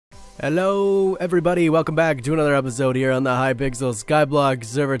Hello everybody, welcome back to another episode here on the Hypixel Skyblock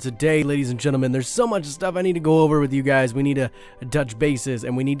server. Today, ladies and gentlemen, there's so much stuff I need to go over with you guys. We need to touch bases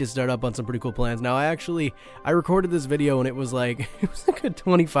and we need to start up on some pretty cool plans. Now I recorded this video and it was like a good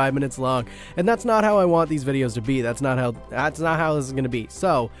 25 minutes long, and that's not how I want these videos to be. That's not how this is gonna be.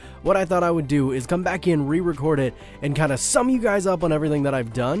 So what I thought I would do is come back in, re-record it, and kind of sum you guys up on everything that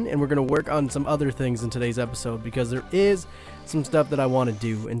I've done, and we're gonna work on some other things in today's episode because there is some stuff that I want to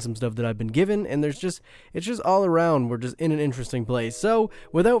do and some stuff that I've been given, and it's just all around, we're just in an interesting place. So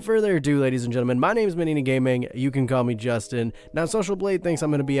without further ado, ladies and gentlemen, my name is Minini Gaming. You can call me Justin. Now Social Blade thinks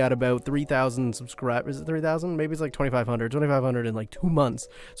I'm going to be at about 3,000 subscribers. Is it 3,000? Maybe it's like 2,500 in like 2 months.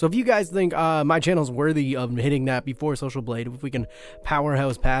 So if you guys think my channel's worthy of hitting that before Social Blade, if we can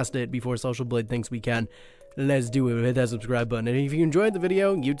powerhouse past it before Social Blade thinks we can, let's do it. Hit that subscribe button. And if you enjoyed the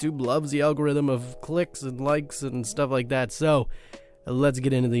video, YouTube loves the algorithm of clicks and likes and stuff like that. So let's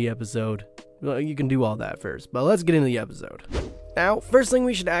get into the episode. Well, you can do all that first, but let's get into the episode. Now, first thing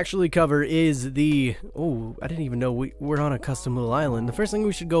we should actually cover is the... Oh, I didn't even know we're on a custom little island. The first thing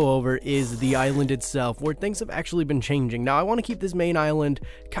we should go over is the island itself, where things have actually been changing. Now, I want to keep this main island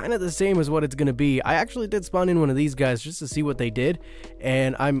kind of the same as what it's going to be. I actually did spawn in one of these guys just to see what they did,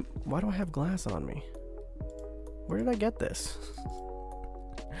 and Why do I have glass on me? Where did I get this?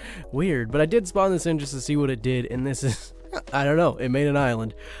 Weird, but I did spawn this in just to see what it did, and this is... I don't know, it made an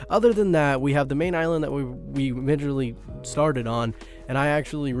island. Other than that, we have the main island that we originally started on, and I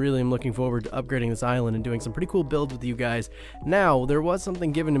actually really am looking forward to upgrading this island and doing some pretty cool builds with you guys. Now, there was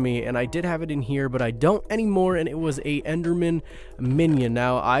something given to me, and I did have it in here, but I don't anymore, and it was a Enderman minion.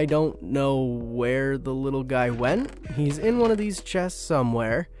 Now, I don't know where the little guy went. He's in one of these chests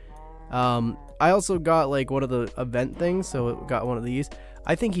somewhere. I also got like one of the event things, so it got one of these.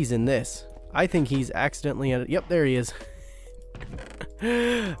 I think he's in this. I think he's accidentally in it. Yep, there he is.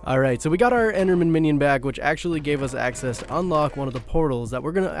 Alright, so we got our Enderman minion back, which actually gave us access to unlock one of the portals that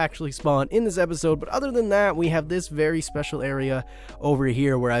we're going to actually spawn in this episode. But other than that, we have this very special area over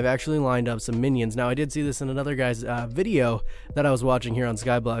here where I've actually lined up some minions. Now, I did see this in another guy's video that I was watching here on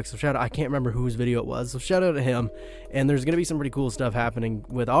Skyblock, so shout out, I can't remember whose video it was, so shout out to him. And there's going to be some pretty cool stuff happening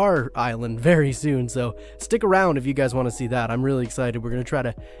with our island very soon, so stick around if you guys want to see that. I'm really excited. We're going to try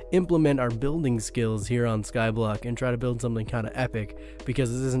to implement our building skills here on Skyblock and try to build something kind of epic,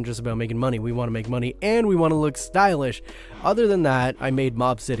 because this isn't just about making money. We want to make money and we want to look stylish. Other than that, I made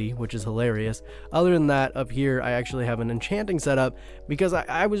Mob City, which is hilarious. Other than that, up here I actually have an enchanting setup because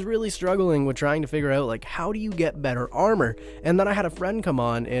I was really struggling with trying to figure out, like, how do you get better armor? And then I had a friend come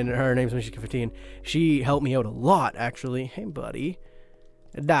on, and her name's Michika15. She helped me out a lot, actually. Hey buddy,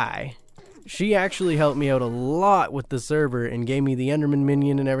 die. She actually helped me out a lot with the server and gave me the Enderman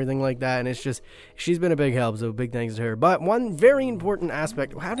minion and everything like that, and it's just, she's been a big help, so big thanks to her. But one very important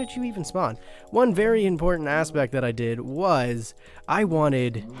aspect, how did you even spawn? One very important aspect that I did was, I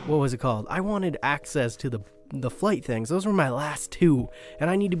wanted, what was it called? I wanted access to the flight things. Those were my last two, and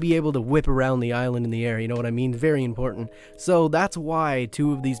I need to be able to whip around the island in the air, you know what I mean? Very important. So that's why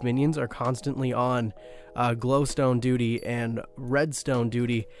two of these minions are constantly on glowstone duty and redstone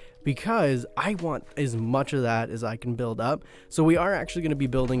duty, because I want as much of that as I can build up. So we are actually going to be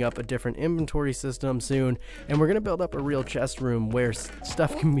building up a different inventory system soon, and we're going to build up a real chest room where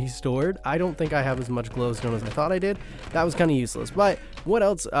stuff can be stored. I don't think I have as much glowstone as I thought I did. That was kind of useless. But what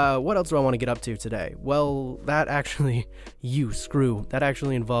else do I want to get up to today? Well, that actually, that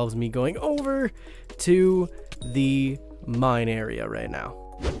actually involves me going over to the mine area right now.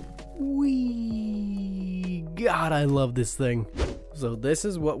 God, I love this thing. So this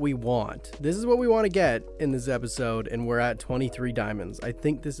is what we want. This is what we want to get in this episode, and we're at 23 diamonds. I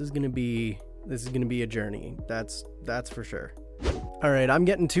think this is gonna be a journey. That's for sure. All right, I'm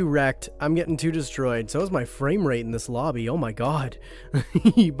getting too wrecked. I'm getting too destroyed. So is my frame rate in this lobby. Oh my god.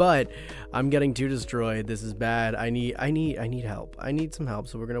 But I'm getting too destroyed. This is bad. I need help. I need some help.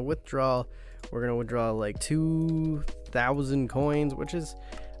 So we're gonna withdraw. We're gonna withdraw like 2,000 coins, which is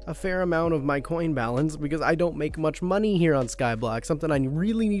a fair amount of my coin balance, because I don't make much money here on Skyblock, something I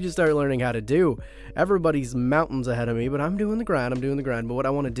really need to start learning how to do. Everybody's mountains ahead of me, but I'm doing the grind. But what I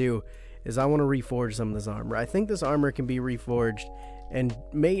want to do is I want to reforge some of this armor. I think this armor can be reforged and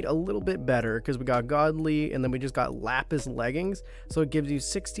made a little bit better, because we got godly, and then we just got lapis leggings, so it gives you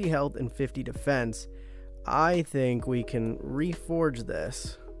 60 health and 50 defense. I think we can reforge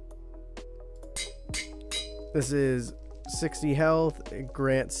this. This is 60 health, it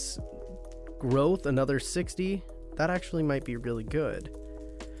grants growth, another 60. That actually might be really good.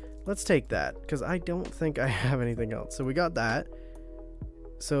 Let's take that, because I don't think I have anything else. So we got that.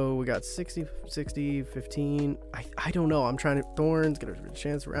 So we got 60, 15. I don't know. I'm trying to thorns, get a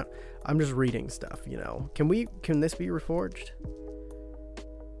chance around. I'm just reading stuff, you know. Can this be reforged?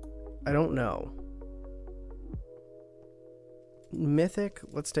 I don't know. Mythic,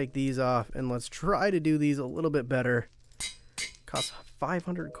 let's take these off and let's try to do these a little bit better. Costs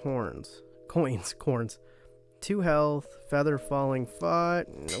 500 coins. 2 health, feather falling 5.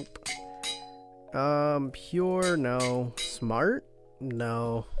 Nope. Pure, no. Smart?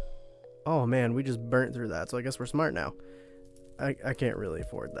 No. Oh man, we just burnt through that, so I guess we're smart now. I can't really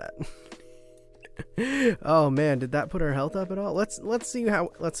afford that. Oh man, did that put our health up at all? Let's see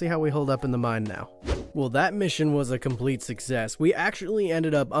how we hold up in the mine now. Well, that mission was a complete success. We actually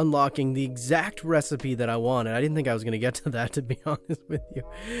ended up unlocking the exact recipe that I wanted. I didn't think I was going to get to that, to be honest with you.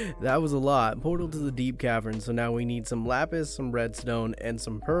 That was a lot. Portal to the deep cavern. So now we need some lapis, some redstone, and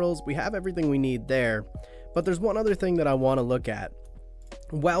some pearls. We have everything we need there. But there's one other thing that I want to look at.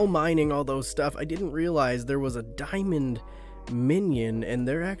 While mining all those stuff, I didn't realize there was a diamond minion, and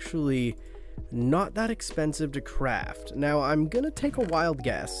they're actually not that expensive to craft. Now, I'm going to take a wild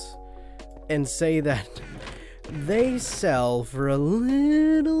guess and say that they sell for a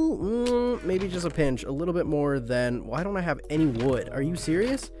little, maybe just a pinch, a little bit more than, why don't I have any wood? Are you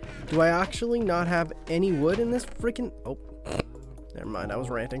serious? Do I actually not have any wood in this freaking, oh, never mind, I was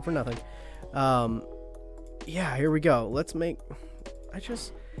ranting for nothing. Yeah, here we go. Let's make, I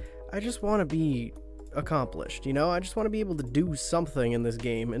just want to be accomplished, you know? I just want to be able to do something in this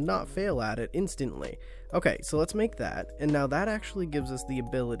game and not fail at it instantly. Okay, so let's make that, and now that actually gives us the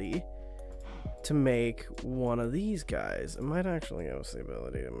ability to make one of these guys. It might actually give us the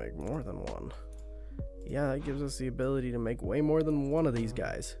ability to make more than one. Yeah, it gives us the ability to make way more than one of these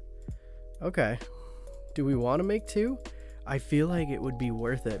guys. Okay, do we want to make 2? I feel like it would be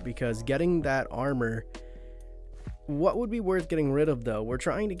worth it, because getting that armor, what would be worth getting rid of though? We're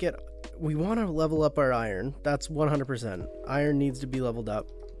trying to get, we want to level up our iron. That's 100%. Iron needs to be leveled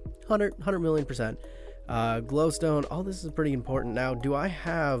up 100 million%. Glowstone, all this is pretty important. Now, do I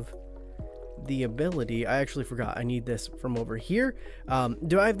have the ability, I actually forgot, I need this from over here.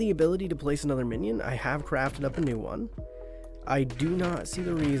 Do I have the ability to place another minion? I have crafted up a new one. I do not see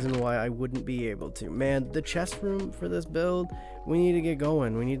the reason why I wouldn't be able to. Man, the chest room for this build, we need to get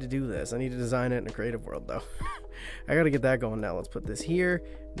going. We need to do this. I need to design it in a creative world though. I gotta get that going now. Let's put this here.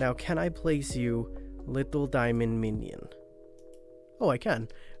 Now, can I place you, little diamond minion? Oh, I can.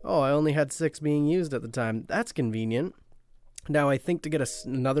 Oh, I only had 6 being used at the time. That's convenient. Now, I think to get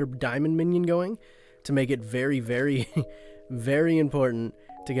another diamond minion going, to make it very, very, very important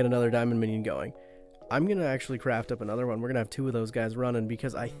to get another diamond minion going, I'm going to actually craft up another one. We're going to have 2 of those guys running,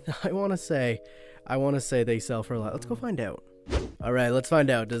 because I want to say they sell for a lot. Let's go find out. All right, let's find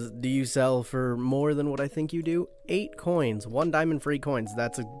out. Do you sell for more than what I think you do? 8 coins, 1 diamond for 8 coins.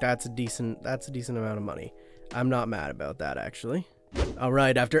 That's a decent amount of money. I'm not mad about that, actually.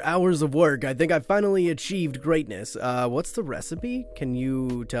 Alright, after hours of work, I think I finally achieved greatness. What's the recipe? Can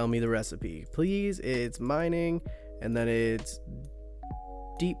you tell me the recipe? Please, it's mining, and then it's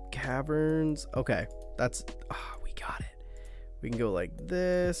deep caverns. Okay, that's, we got it. We can go like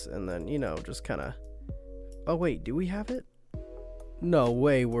this, and then, you know, just kind of, oh wait, do we have it? No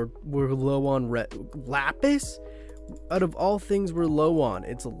way, we're low on lapis? Out of all things we're low on,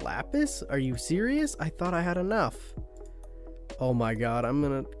 it's lapis? Are you serious? I thought I had enough. Oh my god, I'm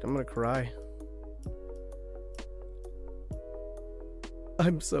gonna cry.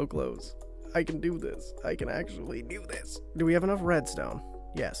 I'm so close. I can do this. I can actually do this. Do we have enough redstone?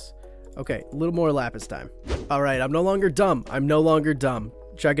 Yes. Okay, a little more lapis time. Alright, I'm no longer dumb. I'm no longer dumb.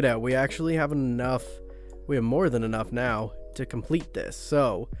 Check it out. We actually have enough. We have more than enough now to complete this.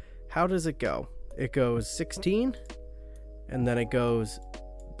 So, how does it go? It goes 16, and then it goes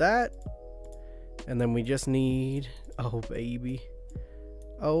that, and then we just need, oh baby,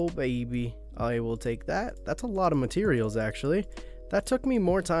 oh baby, I will take that. That's a lot of materials, actually. That took me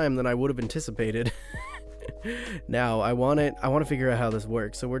more time than I would have anticipated. Now I want to figure out how this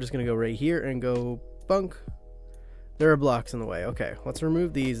works, so we're just gonna go right here and go bunk. There are blocks in the way. Okay, let's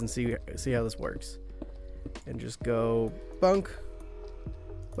remove these and see how this works, and just go bunk,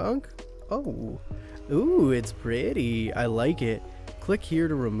 bunk. Oh, ooh, it's pretty. I like it. Click here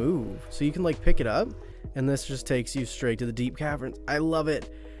to remove, so you can like pick it up, and this just takes you straight to the deep caverns. I love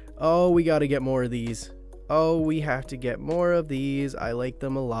it. Oh, we got to get more of these. Oh, we have to get more of these. I like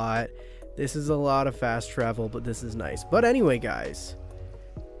them a lot. This is a lot of fast travel, but this is nice. But anyway, guys,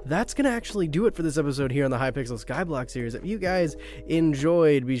 that's gonna actually do it for this episode here on the Hypixel Skyblock series. If you guys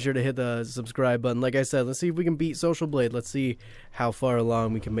enjoyed, be sure to hit the subscribe button. Like I said, let's see if we can beat Social Blade. Let's see how far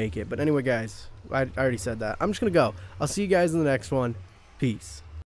along we can make it. But anyway, guys, I already said that. I'm just gonna go. I'll see you guys in the next one. Peace.